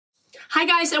Hi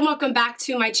guys, and welcome back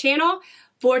to my channel.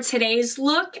 For today's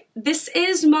look, this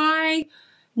is my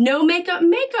no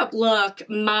makeup look,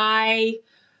 my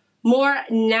more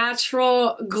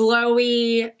natural,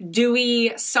 glowy,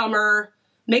 dewy summer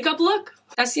makeup look.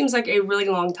 That seems like a really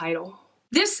long title.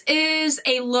 This is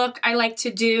a look I like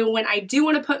to do when I do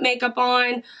want to put makeup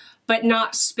on, but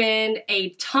not spend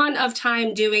a ton of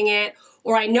time doing it,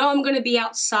 or I know I'm going to be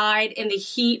outside in the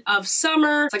heat of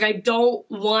summer. Like, I don't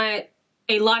want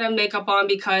a lot of makeup on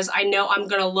because I know I'm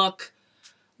gonna look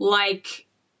like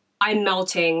I'm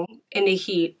melting in the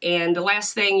heat, and the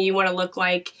last thing you want to look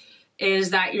like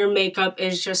is that your makeup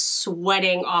is just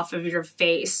sweating off of your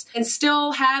face and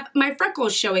still have my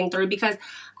freckles showing through, because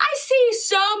I see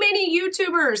so many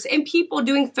YouTubers and people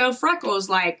doing faux freckles.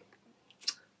 Like,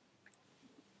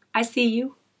 I see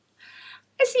you.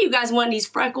 I see you guys wanting these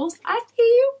freckles. I see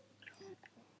you.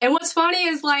 And what's funny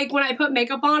is, like, when I put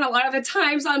makeup on, a lot of the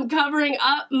times I'm covering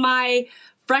up my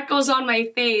freckles on my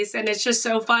face, and it's just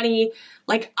so funny.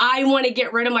 Like, I want to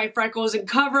get rid of my freckles and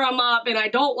cover them up, and I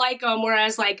don't like them,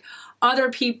 whereas, like,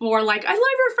 other people are like, I love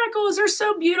your freckles, they're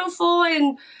so beautiful,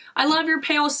 and I love your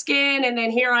pale skin, and then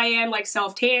here I am, like,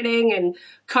 self-tanning and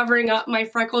covering up my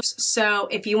freckles. So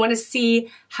if you want to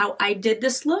see how I did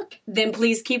this look, then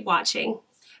please keep watching.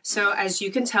 So as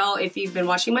you can tell, if you've been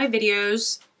watching my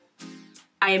videos,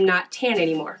 I am not tan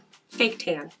anymore. Fake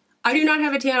tan. I do not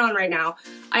have a tan on right now.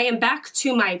 I am back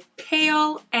to my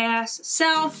pale ass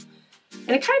self,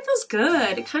 and it kind of feels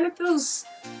good. It kind of feels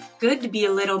good to be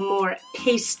a little more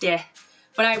pasty.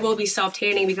 But I will be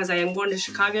self-tanning because I am going to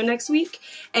Chicago next week,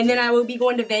 and then I will be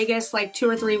going to Vegas like 2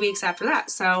 or 3 weeks after that.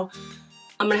 So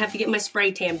I'm gonna have to get my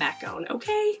spray tan back on,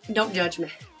 okay? Don't judge me.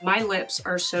 My lips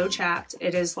are so chapped.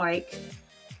 It is like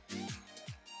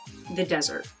the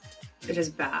desert. It is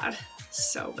bad.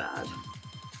 So bad.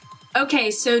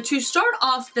 Okay, so to start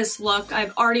off this look,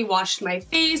 I've already washed my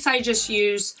face. I just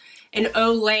use an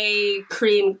Olay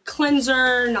cream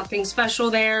cleanser, nothing special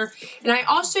there. And I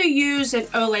also use an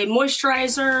Olay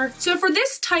moisturizer. So for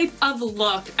this type of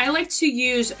look, I like to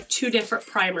use 2 different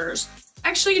primers.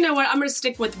 Actually, you know what? I'm gonna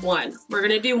stick with one. We're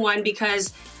gonna do one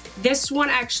because this one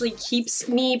actually keeps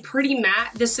me pretty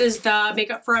matte. This is the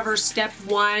Makeup Forever Step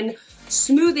 1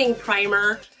 Smoothing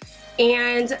Primer.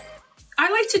 And I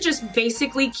like to just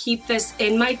basically keep this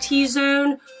in my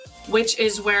T-zone, which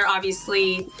is where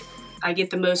obviously I get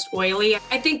the most oily.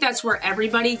 I think that's where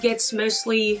everybody gets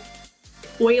mostly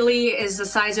oily, is the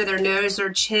size of their nose,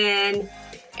 their chin,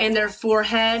 and their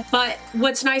forehead. But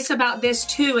what's nice about this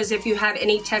too is if you have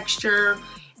any texture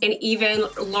and even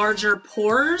larger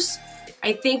pores,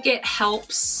 I think it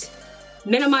helps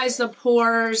minimize the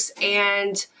pores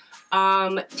and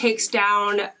takes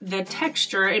down the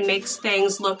texture and makes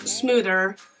things look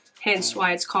smoother, hence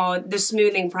why it's called the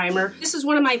Smoothing Primer. This is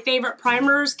one of my favorite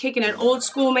primers, kicking it old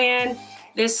school, man.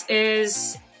 This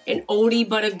is an oldie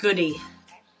but a goodie.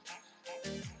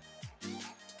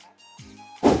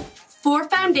 For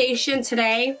foundation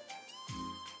today,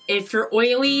 if you're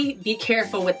oily, be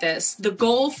careful with this. The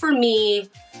goal for me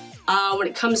when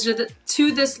it comes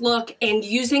to this look and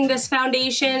using this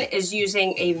foundation is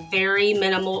using a very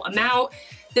minimal amount.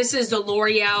 This is the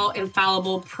L'Oreal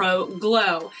Infallible Pro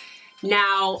Glow.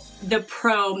 Now, the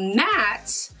Pro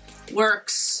Matte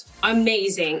works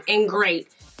amazing and great,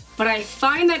 but I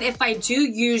find that if I do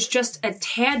use just a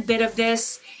tad bit of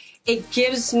this, it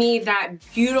gives me that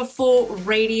beautiful,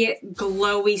 radiant,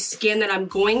 glowy skin that I'm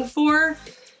going for,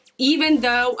 even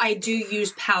though I do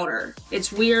use powder.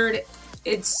 It's weird.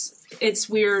 It's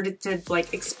weird to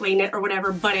like explain it or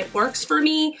whatever, but it works for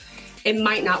me. It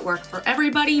might not work for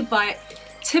everybody, but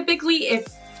typically if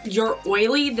you're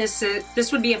oily, this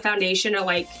would be a foundation to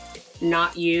like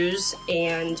not use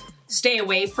and stay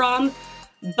away from.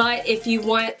 But if you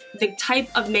want the type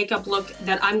of makeup look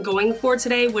that I'm going for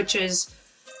today, which is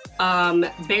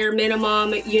bare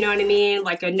minimum, you know what I mean?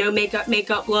 Like a no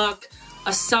makeup look,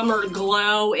 a summer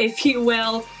glow, if you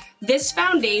will. This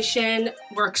foundation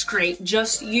works great.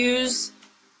 Just use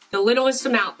the littlest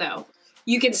amount though.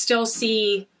 You can still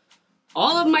see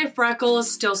all of my freckles,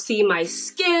 still see my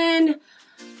skin.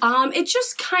 It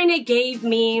just kind of gave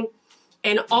me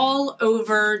an all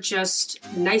over just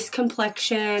nice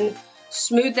complexion,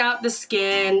 smoothed out the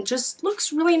skin, just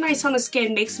looks really nice on the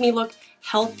skin, makes me look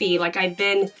healthy. Like I've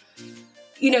been,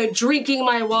 you know, drinking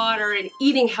my water and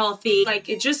eating healthy. Like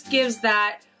it just gives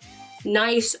that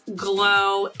nice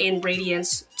glow and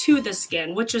radiance to the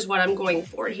skin, which is what I'm going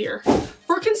for here.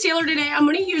 For concealer today, I'm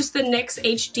going to use the NYX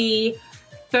HD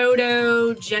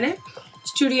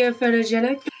Studio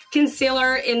Photogenic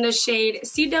concealer in the shade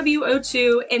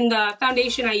CW02. In the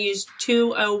foundation, I used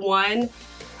 201.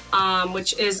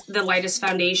 which is the lightest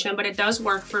foundation, but it does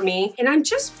work for me. And I'm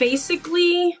just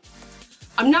basically,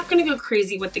 I'm not gonna go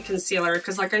crazy with the concealer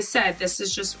because like I said, this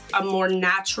is just a more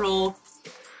natural,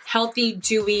 healthy,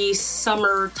 dewy,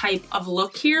 summer type of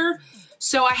look here.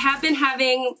 So I have been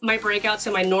having my breakouts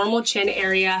in my normal chin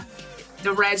area.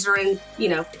 The reds are in, you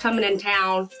know, coming in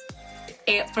town.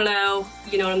 Ant flow,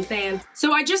 you know what I'm saying?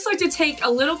 So I just like to take a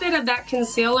little bit of that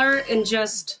concealer and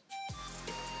just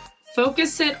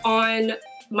focus it on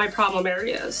my problem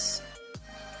areas.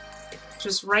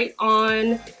 Just right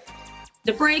on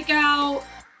the breakout,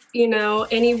 you know,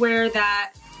 anywhere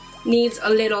that needs a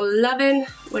little loving,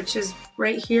 which is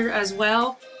right here as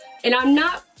well. And I'm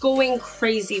not going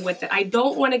crazy with it. I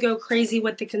don't want to go crazy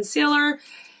with the concealer.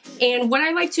 And what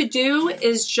I like to do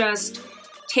is just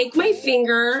take my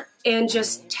finger and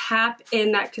just tap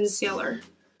in that concealer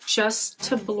just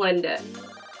to blend it.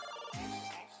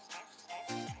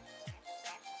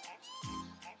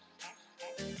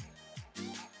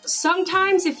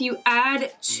 Sometimes if you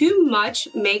add too much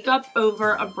makeup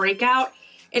over a breakout,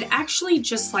 it actually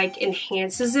just like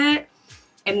enhances it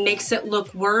and makes it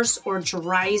look worse or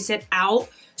dries it out.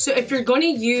 So if you're going to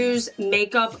use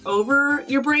makeup over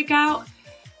your breakout,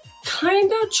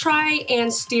 kind of try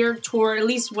and steer toward, at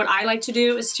least what I like to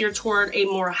do is steer toward a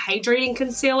more hydrating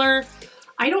concealer.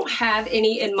 I don't have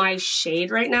any in my shade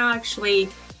right now. Actually,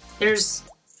 there's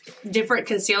different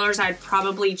concealers I'd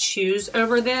probably choose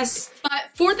over this. But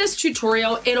for this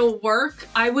tutorial, it'll work.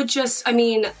 I would just, I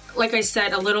mean, like I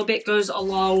said, a little bit goes a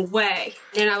long way.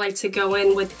 And I like to go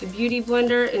in with the Beauty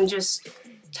Blender and just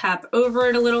tap over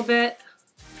it a little bit.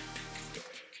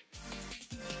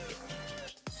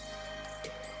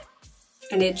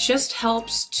 And it just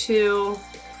helps to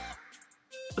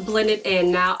blend it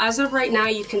in. Now, as of right now,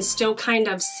 you can still kind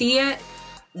of see it,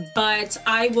 but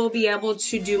I will be able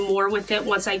to do more with it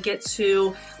once I get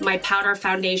to my powder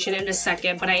foundation in a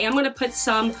second. But I am gonna put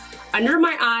some under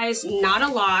my eyes, not a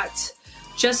lot,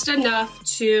 just enough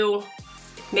to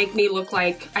make me look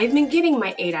like I've been getting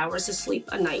my 8 hours of sleep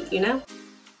a night, you know?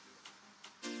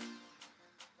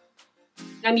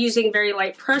 I'm using very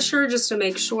light pressure just to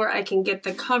make sure I can get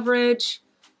the coverage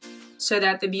so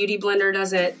that the Beauty Blender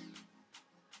doesn't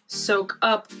soak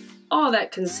up all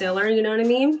that concealer, you know what I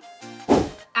mean?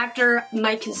 After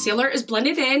my concealer is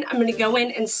blended in, I'm gonna go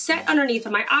in and set underneath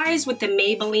of my eyes with the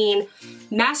Maybelline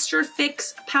Master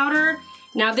Fix powder.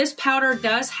 Now this powder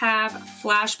does have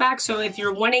flashback, so if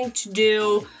you're wanting to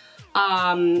do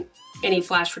any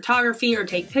flash photography or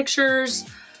take pictures,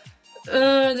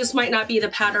 this might not be the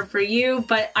powder for you,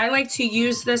 but I like to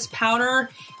use this powder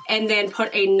and then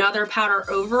put another powder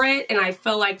over it, and I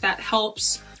feel like that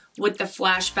helps with the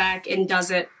flashback and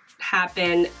doesn't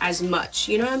happen as much.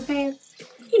 You know what I'm saying?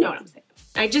 You know what I'm saying.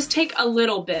 I just take a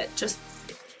little bit,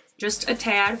 just a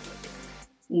tad,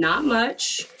 not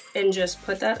much, and just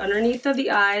put that underneath of the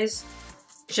eyes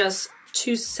just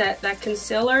to set that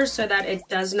concealer so that it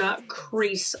does not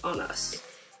crease on us.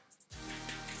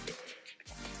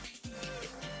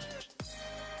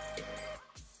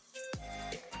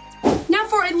 Now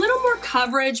for a little more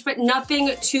coverage, but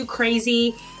nothing too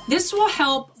crazy, this will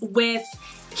help with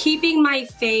keeping my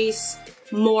face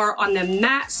more on the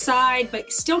matte side,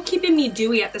 but still keeping me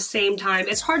dewy at the same time.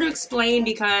 It's hard to explain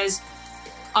because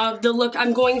of the look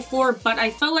I'm going for, but I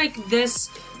feel like this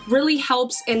really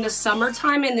helps in the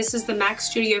summertime, and this is the MAC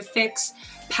Studio Fix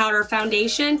Powder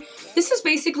Foundation. This is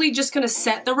basically just gonna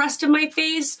set the rest of my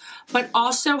face, but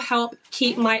also help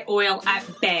keep my oil at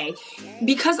bay.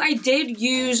 Because I did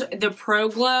use the Pro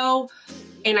Glow,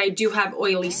 and I do have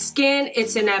oily skin,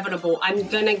 it's inevitable. I'm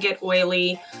gonna get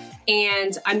oily,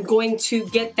 and I'm going to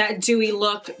get that dewy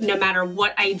look no matter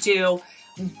what I do.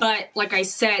 But like I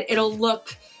said, it'll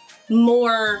look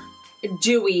more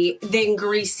dewy than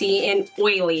greasy and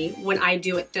oily when I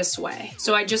do it this way.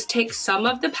 So I just take some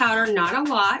of the powder, not a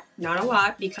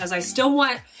lot, because I still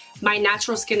want my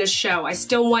natural skin to show. I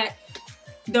still want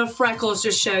the freckles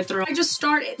to show through. I just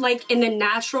start like in the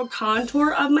natural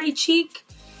contour of my cheek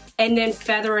and then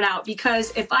feather it out,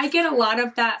 because if I get a lot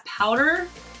of that powder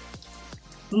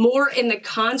more in the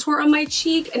contour of my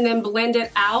cheek and then blend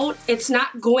it out, it's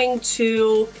not going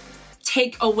to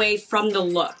take away from the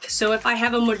look. So if I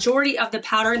have a majority of the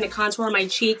powder in the contour of my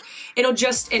cheek, it'll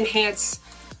just enhance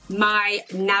my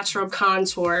natural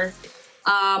contour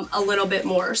a little bit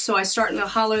more. So I start in the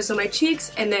hollows of my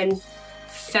cheeks and then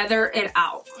feather it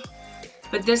out.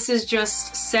 But this is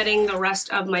just setting the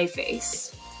rest of my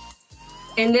face.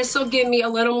 And this will give me a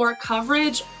little more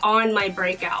coverage on my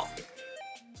breakout.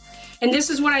 And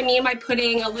this is what I mean by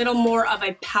putting a little more of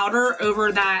a powder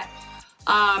over that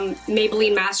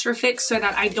Maybelline Master Fix so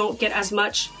that I don't get as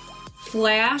much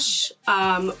flash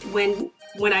when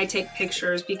I take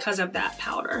pictures because of that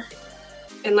powder.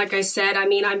 And like I said, I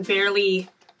mean, I'm barely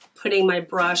putting my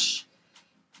brush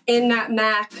in that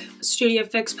MAC Studio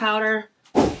Fix powder.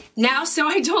 Now, so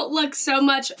I don't look so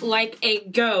much like a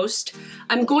ghost,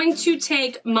 I'm going to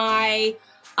take my,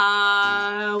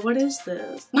 what is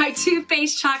this? My Too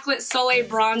Faced Chocolate Soleil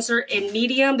Bronzer in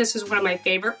medium. This is one of my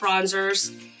favorite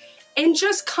bronzers. And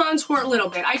just contour a little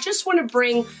bit. I just want to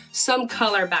bring some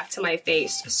color back to my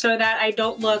face so that I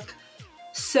don't look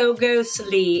so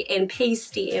ghostly and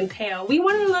pasty and pale. We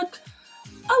want to look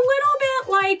a little bit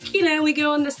like, you know, we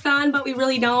go in the sun, but we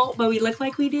really don't, but we look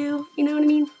like we do. You know what I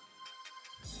mean?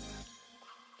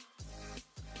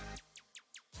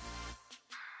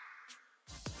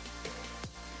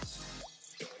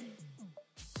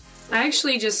 I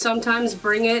actually just sometimes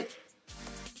bring it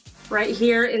right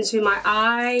here into my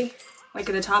eye, like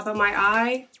at the top of my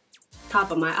eye,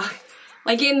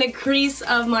 like in the crease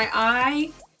of my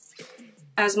eye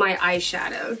as my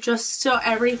eyeshadow, just so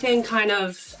everything kind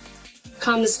of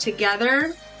comes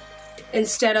together.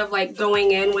 Instead of like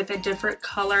going in with a different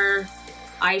color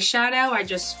eyeshadow, I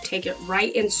just take it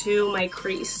right into my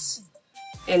crease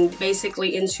and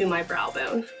basically into my brow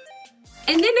bone.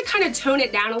 And then to kind of tone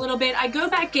it down a little bit, I go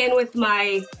back in with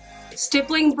my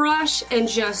stippling brush and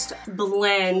just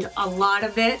blend a lot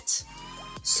of it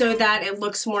so that it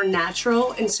looks more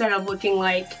natural instead of looking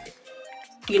like,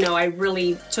 you know, I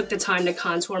really took the time to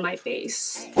contour my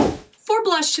face. For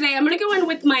blush today, I'm gonna go in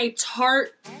with my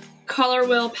Tarte Color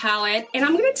Wheel palette, and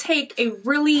I'm gonna take a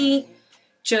really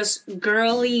just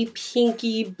girly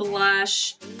pinky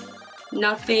blush.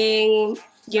 Nothing,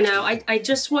 you know, I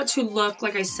just want to look,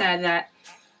 like I said, that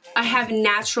I have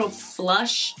natural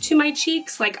flush to my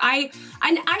cheeks. Like I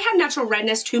have natural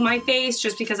redness to my face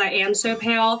just because I am so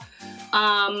pale.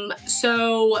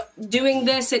 So doing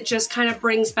this, it just kind of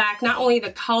brings back not only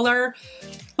the color,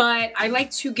 but I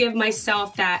like to give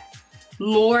myself that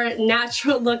more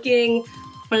natural looking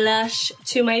blush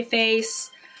to my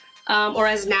face, or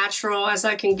as natural as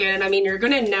I can get. I mean, you're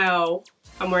gonna know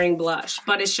I'm wearing blush,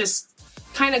 but it's just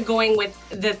kind of going with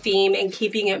the theme and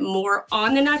keeping it more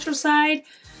on the natural side.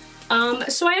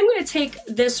 So I am going to take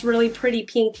this really pretty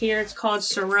pink here, it's called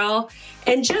Sorrel,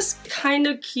 and just kind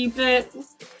of keep it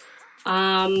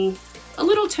a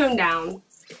little toned down,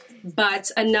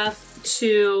 but enough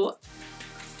to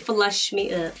flush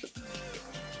me up.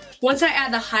 Once I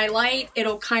add the highlight,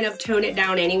 it'll kind of tone it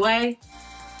down anyway,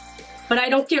 but I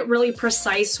don't get really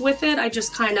precise with it. I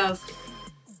just kind of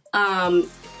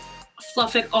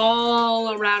fluff it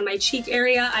all around my cheek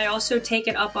area. I also take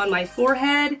it up on my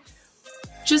forehead.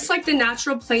 Just like the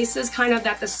natural places kind of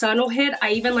that the sun will hit,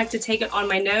 I even like to take it on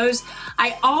my nose.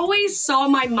 I always saw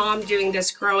my mom doing this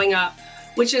growing up,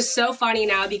 which is so funny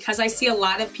now because I see a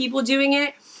lot of people doing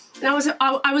it. And I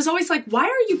was always like, why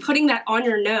are you putting that on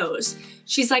your nose?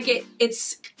 She's like,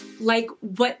 it's like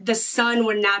what the sun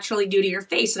would naturally do to your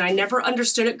face. And I never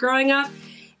understood it growing up.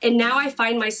 And now I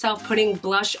find myself putting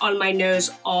blush on my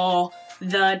nose all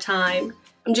the time.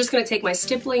 I'm just gonna take my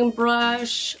stippling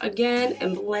brush again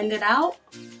and blend it out.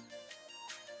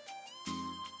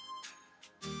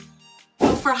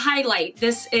 For highlight,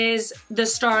 this is the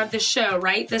star of the show,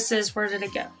 right? This is, where did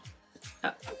it go?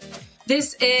 Oh.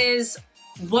 This is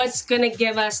what's gonna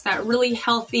give us that really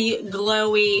healthy,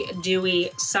 glowy, dewy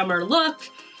summer look.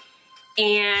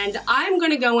 And I'm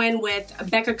gonna go in with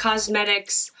Becca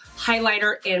Cosmetics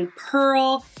highlighter in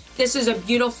Pearl. This is a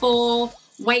beautiful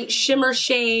white shimmer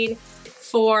shade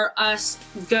for us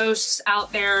ghosts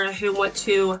out there who want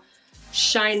to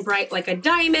shine bright like a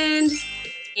diamond.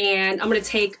 And I'm gonna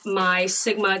take my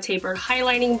Sigma tapered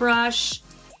highlighting brush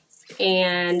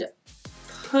and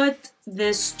put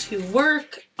this to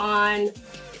work on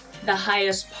the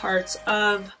highest parts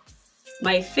of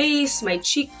my face, my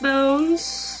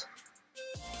cheekbones,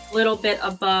 a little bit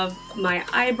above my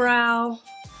eyebrow,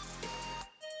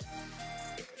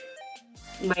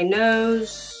 my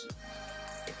nose,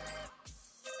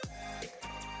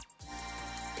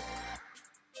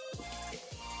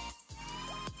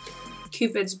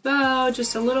 Cupid's bow,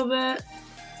 just a little bit,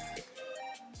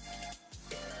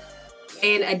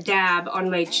 and a dab on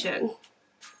my chin.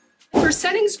 For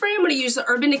setting spray, I'm going to use the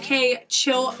Urban Decay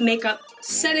Chill Makeup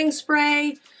Setting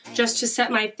Spray just to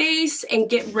set my face and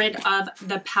get rid of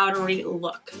the powdery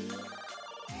look.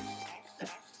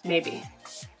 Maybe.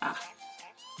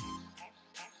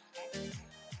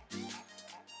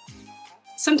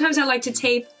 Sometimes I like to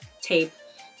take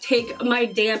my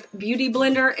damp beauty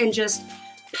blender and just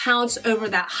pounce over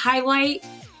that highlight.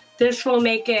 This will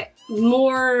make it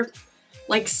more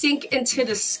like sink into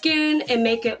the skin and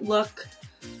make it look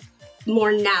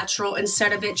more natural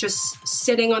instead of it just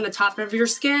sitting on the top of your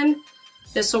skin.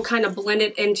 This will kind of blend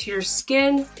it into your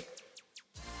skin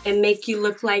and make you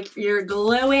look like you're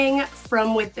glowing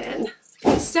from within.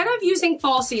 Instead of using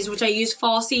falsies, which I use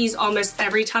falsies almost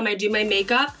every time I do my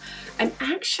makeup, I'm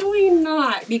actually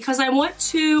not, because I want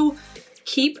to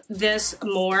keep this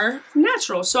more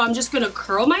natural. So I'm just gonna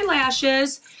curl my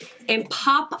lashes and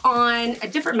pop on a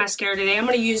different mascara today. I'm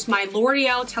gonna use my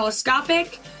L'Oreal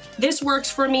Telescopic. This works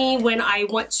for me when I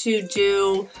want to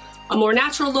do a more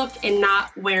natural look and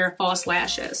not wear false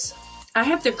lashes. I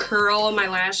have to curl my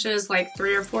lashes like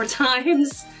 3 or 4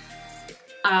 times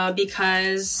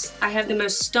because I have the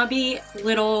most stubby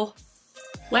little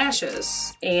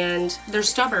lashes and they're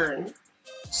stubborn.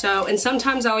 So, and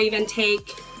sometimes I'll even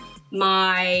take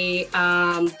my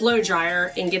blow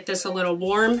dryer and get this a little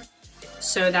warm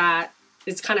so that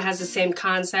it kind of has the same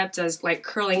concept as like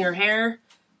curling your hair.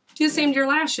 Do the same to your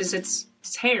lashes, it's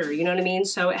hair, you know what I mean?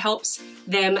 So it helps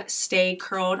them stay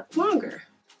curled longer.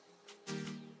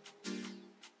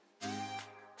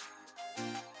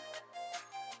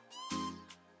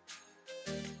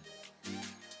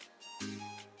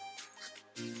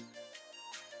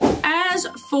 As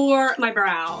for my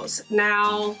brows,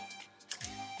 now,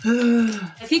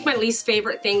 I think my least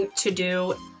favorite thing to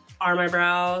do are my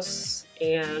brows,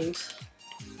 and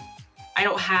I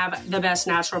don't have the best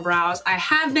natural brows. I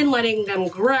have been letting them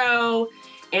grow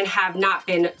and have not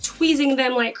been tweezing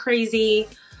them like crazy.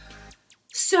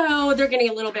 So they're getting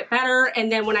a little bit better.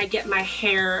 And then when I get my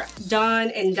hair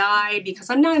done and dyed, because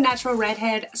I'm not a natural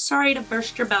redhead, sorry to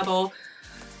burst your bubble,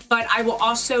 but I will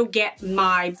also get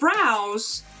my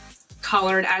brows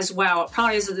colored as well. It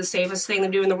probably isn't the safest thing to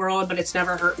do in the world, but it's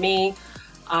never hurt me.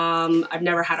 I've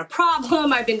never had a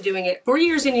problem. I've been doing it for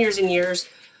years and years and years.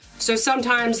 So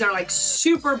sometimes they're like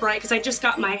super bright because I just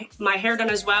got my hair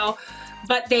done as well,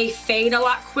 but they fade a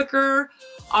lot quicker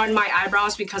on my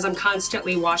eyebrows because I'm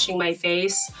constantly washing my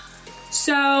face.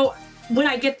 So when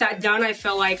I get that done, I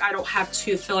feel like I don't have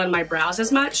to fill in my brows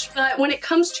as much. But when it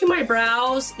comes to my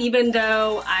brows, even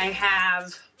though I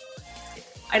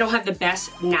don't have the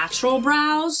best natural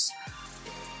brows,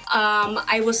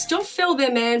 I will still fill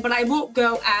them in, but I won't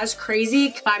go as crazy.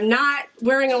 If I'm not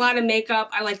wearing a lot of makeup,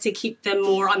 I like to keep them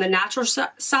more on the natural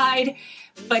side,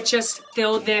 but just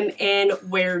fill them in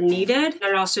where needed. And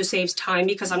it also saves time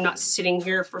because I'm not sitting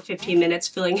here for 15 minutes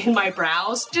filling in my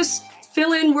brows. Just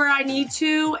fill in where I need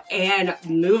to and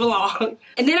move along.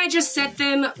 And then I just set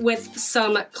them with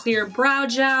some clear brow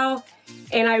gel,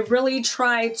 and I really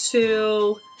try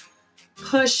to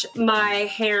push my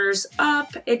hairs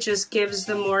up. It just gives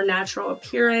them more natural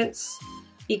appearance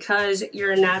because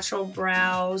your natural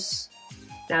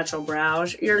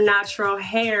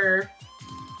hair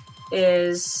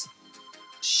is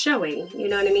showing, you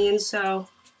know what I mean? So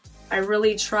I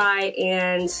really try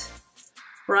and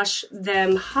brush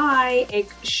them high, make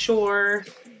sure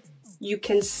you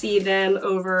can see them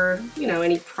over, you know,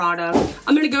 any product.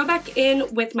 I'm gonna go back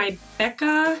in with my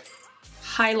Becca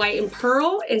Highlight and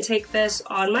Pearl and take this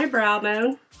on my brow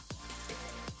bone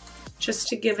just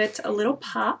to give it a little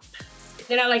pop.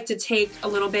 Then I like to take a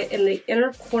little bit in the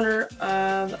inner corner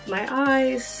of my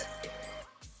eyes.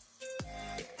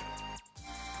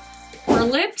 For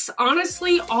lips,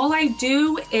 honestly, all I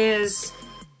do is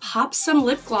pop some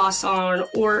lip gloss on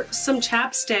or some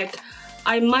chapstick.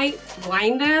 I might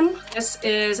line them. This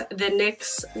is the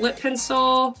NYX lip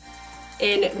pencil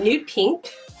in nude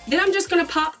pink. Then I'm just gonna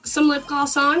pop some lip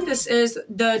gloss on. This is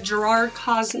the Gerard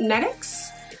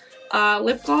Cosmetics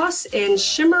lip gloss in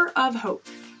Shimmer of Hope.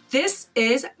 This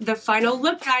is the final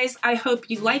look, guys. I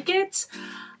hope you like it.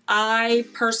 I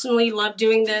personally love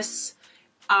doing this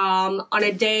on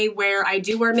a day where I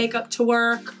do wear makeup to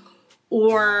work,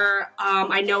 or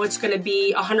I know it's gonna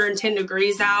be 110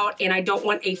 degrees out and I don't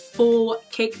want a full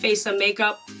cake face of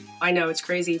makeup. I know it's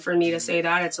crazy for me to say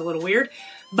that, it's a little weird.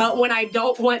 But when I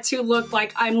don't want to look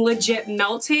like I'm legit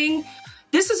melting,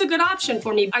 this is a good option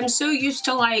for me. I'm so used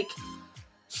to like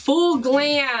full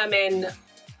glam and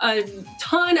a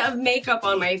ton of makeup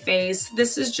on my face.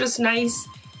 This is just nice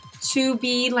to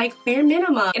be like bare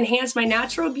minimum. Enhance my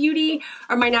natural beauty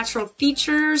or my natural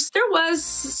features. There was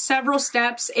several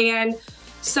steps and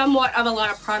somewhat of a lot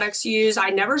of products used. I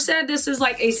never said this is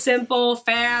like a simple,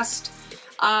 fast,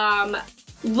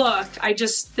 look.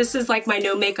 This is like my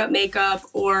no makeup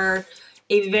or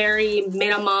a very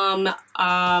minimum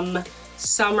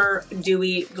summer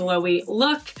dewy glowy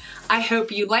look. I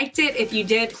hope you liked it. If you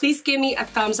did, please give me a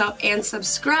thumbs up and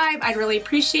subscribe. I'd really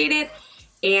appreciate it.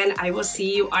 And I will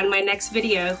see you on my next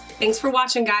video. Thanks for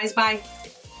watching, guys. Bye.